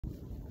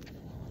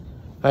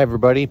Hi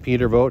everybody,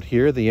 Peter Vogt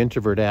here, the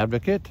Introvert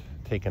Advocate,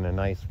 taking a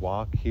nice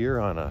walk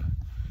here on a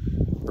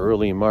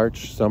early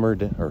March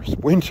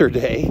winter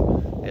day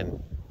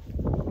in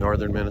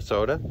northern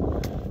Minnesota.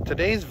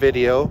 Today's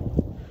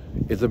video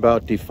is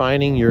about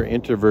defining your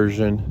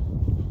introversion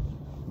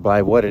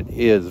by what it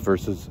is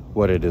versus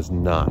what it is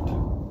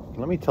not.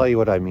 Let me tell you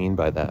what I mean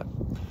by that.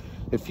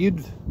 If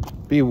you'd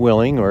be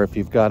willing, or if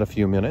you've got a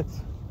few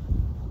minutes,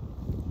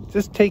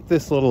 just take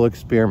this little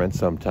experiment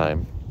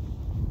sometime.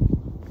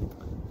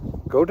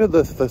 Go to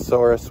the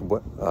thesaurus.com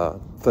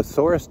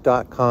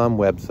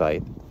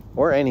website,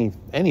 or any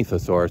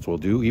thesaurus will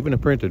do, even a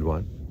printed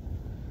one.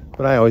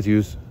 But I always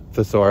use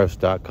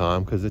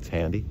thesaurus.com because it's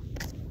handy.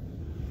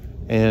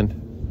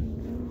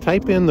 And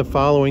type in the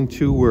following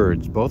two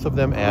words, both of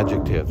them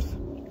adjectives.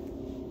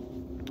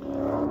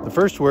 The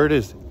first word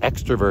is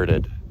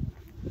extroverted,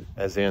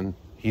 as in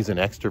he's an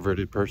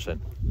extroverted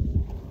person.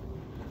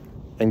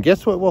 And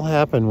guess what will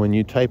happen when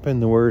you type in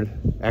the word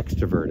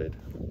extroverted?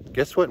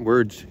 Guess what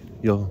words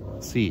you'll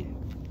see?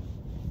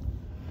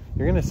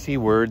 You're going to see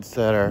words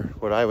that are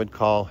what I would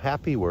call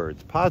happy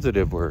words,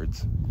 positive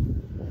words.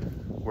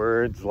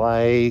 Words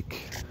like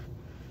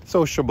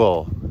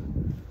sociable,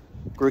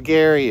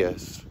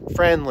 gregarious,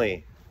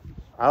 friendly,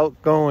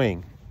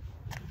 outgoing,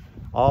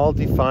 all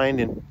defined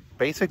in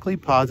basically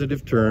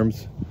positive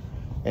terms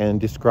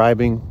and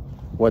describing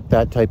what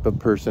that type of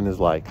person is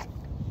like.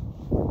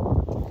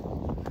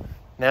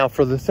 Now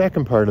for the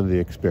second part of the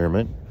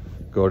experiment,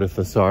 go to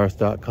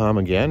thesaurus.com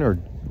again, or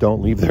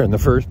don't leave there in the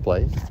first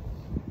place,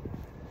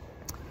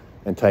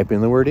 and type in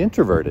the word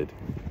introverted,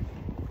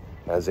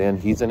 as in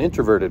he's an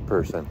introverted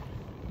person.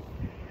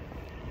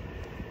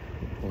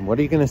 And what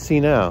are you going to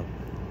see now?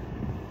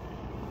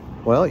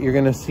 Well, you're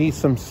going to see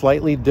some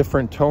slightly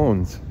different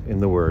tones in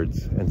the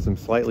words and some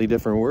slightly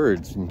different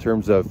words in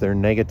terms of their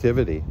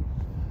negativity.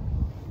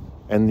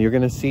 And you're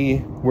going to see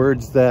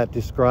words that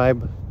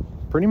describe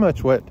pretty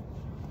much what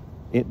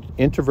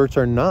introverts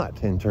are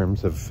not in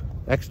terms of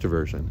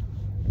extroversion.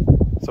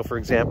 So for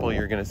example,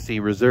 you're going to see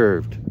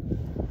reserved,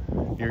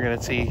 you're going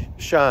to see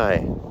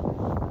shy,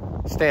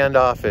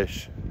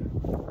 standoffish,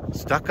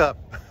 stuck up,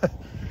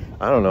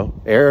 I don't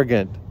know,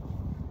 arrogant,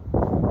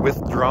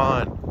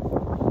 withdrawn.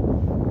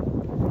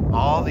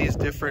 All these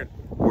different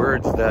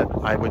words that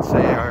I would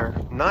say are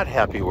not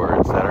happy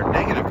words, that are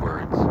negative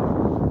words.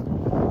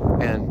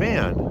 And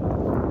man,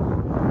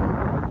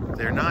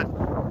 they're not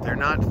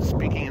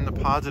speaking in the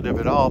positive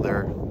at all.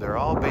 They're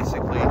all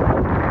basically,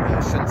 I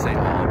shouldn't say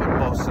all, but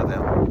most of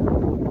them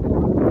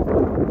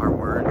are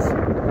words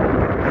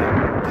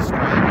that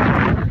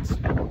describe introverts.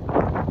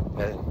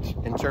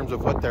 And in terms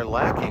of what they're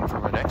lacking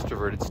from an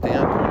extroverted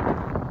standpoint,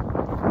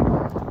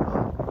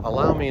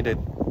 allow me to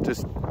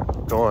just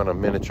go on a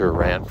miniature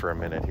rant for a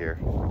minute here.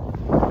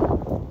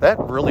 That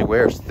really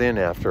wears thin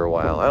after a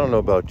while. I don't know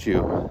about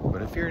you,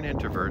 but if you're an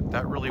introvert,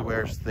 that really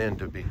wears thin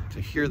to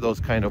hear those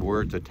kind of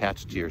words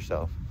attached to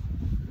yourself.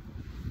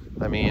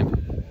 I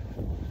mean,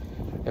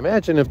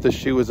 imagine if the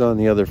shoe was on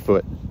the other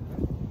foot,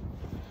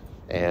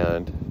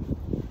 and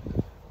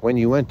when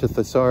you went to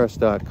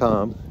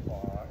thesaurus.com,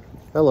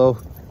 hello,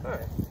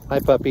 hi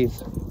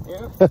puppies.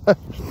 Yeah.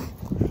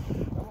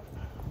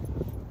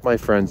 My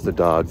friends, the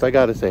dogs. I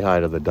gotta say hi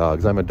to the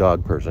dogs. I'm a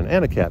dog person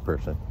and a cat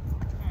person.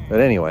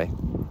 But anyway,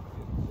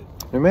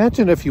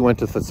 imagine if you went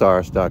to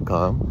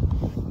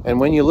thesaurus.com and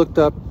when you looked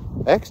up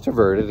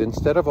extroverted,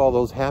 instead of all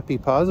those happy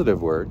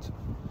positive words,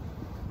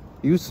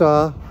 you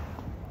saw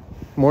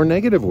more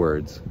negative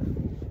words,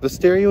 the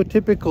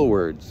stereotypical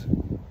words,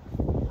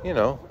 you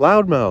know,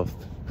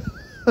 loudmouthed,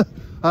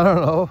 I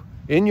don't know,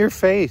 in your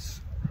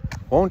face,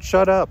 won't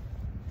shut up,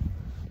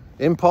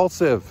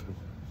 impulsive,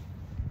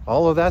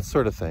 all of that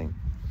sort of thing.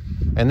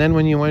 And then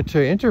when you went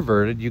to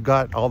introverted, you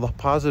got all the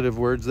positive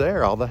words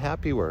there, all the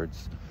happy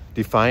words,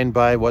 defined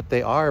by what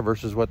they are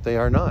versus what they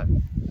are not.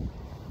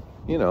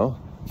 You know,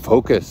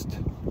 focused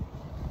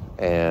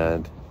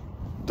and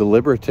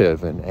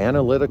deliberative and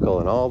analytical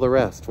and all the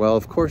rest. Well,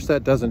 of course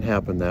that doesn't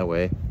happen that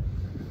way.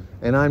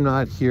 And I'm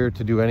not here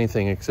to do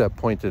anything except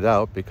point it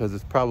out because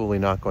it's probably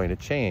not going to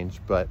change.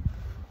 But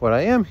what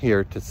I am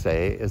here to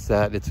say is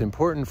that it's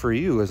important for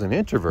you as an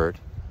introvert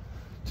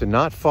to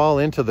not fall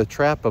into the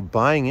trap of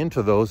buying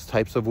into those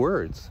types of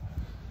words,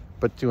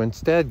 but to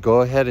instead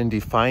go ahead and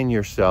define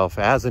yourself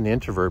as an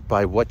introvert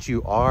by what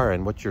you are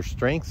and what your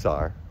strengths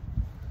are,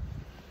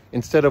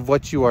 instead of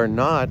what you are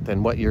not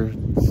and what your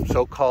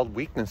so-called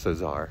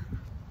weaknesses are.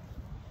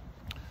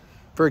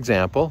 For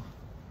example,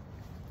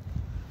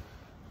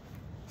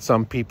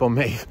 some people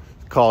may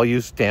call you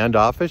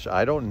standoffish,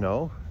 I don't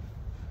know.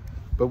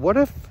 But what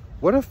if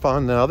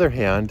on the other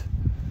hand,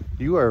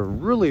 you are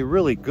really,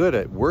 really good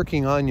at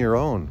working on your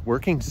own,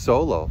 working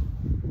solo?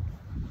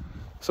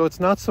 So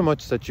it's not so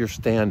much that you're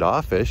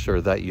standoffish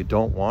or that you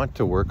don't want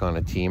to work on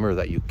a team or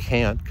that you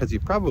can't, because you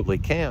probably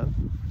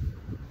can.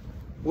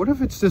 What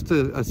if it's just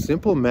a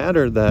simple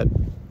matter that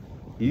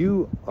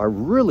you are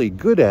really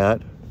good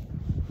at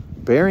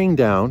bearing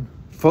down,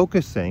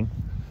 focusing,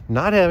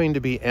 not having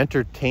to be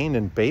entertained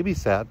and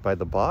babysat by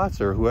the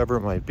boss or whoever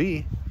it might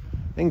be,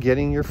 and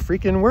getting your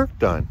freaking work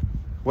done.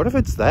 What if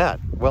it's that?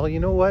 Well, you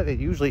know what? It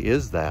usually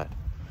is that.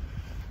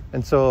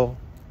 And so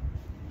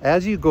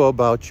as you go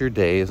about your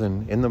days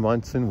and in the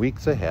months and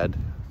weeks ahead,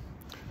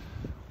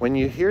 when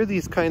you hear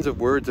these kinds of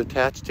words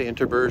attached to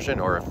introversion,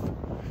 or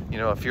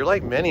if you're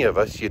like many of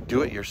us, you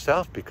do it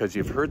yourself because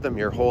you've heard them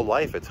your whole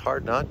life, it's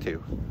hard not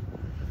to.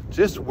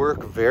 Just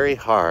work very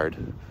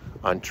hard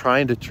on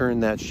trying to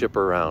turn that ship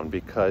around,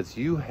 because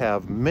you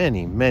have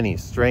many, many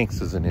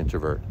strengths as an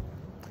introvert.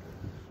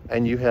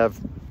 And you have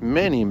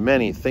many,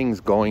 many things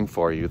going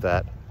for you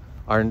that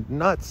are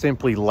not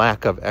simply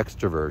lack of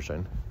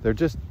extroversion. They're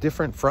just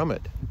different from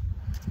it.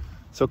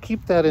 So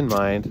keep that in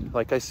mind,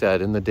 like I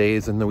said, in the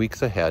days and the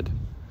weeks ahead.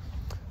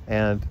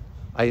 And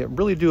I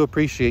really do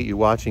appreciate you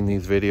watching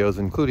these videos,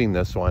 including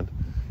this one.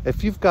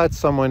 If you've got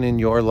someone in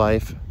your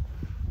life,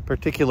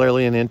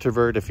 particularly an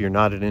introvert, if you're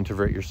not an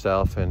introvert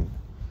yourself, and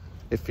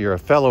if you're a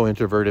fellow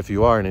introvert, if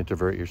you are an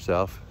introvert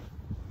yourself,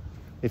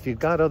 if you've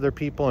got other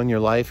people in your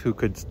life who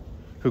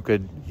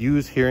could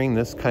use hearing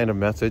this kind of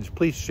message,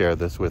 please share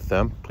this with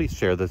them. Please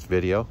share this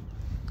video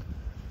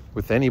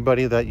with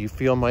anybody that you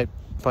feel might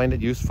find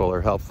it useful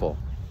or helpful.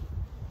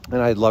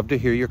 And I'd love to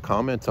hear your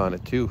comments on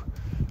it too.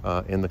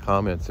 In the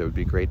comments, it would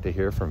be great to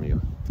hear from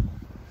you.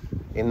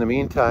 In the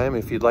meantime,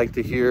 if you'd like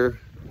to hear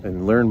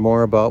and learn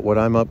more about what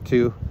I'm up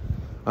to,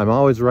 I'm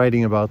always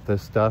writing about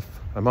this stuff.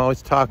 I'm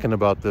always talking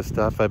about this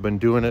stuff. I've been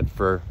doing it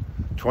for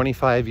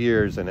 25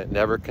 years and it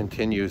never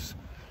continues.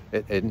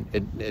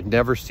 It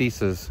never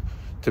ceases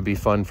to be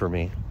fun for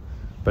me.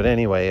 But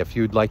anyway, if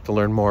you'd like to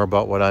learn more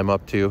about what I'm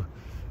up to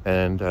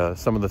and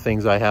some of the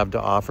things I have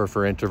to offer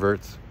for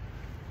introverts,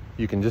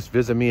 you can just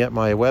visit me at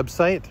my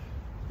website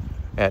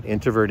at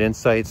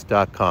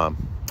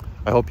introvertinsights.com.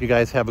 I hope you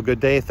guys have a good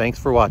day. Thanks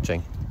for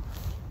watching.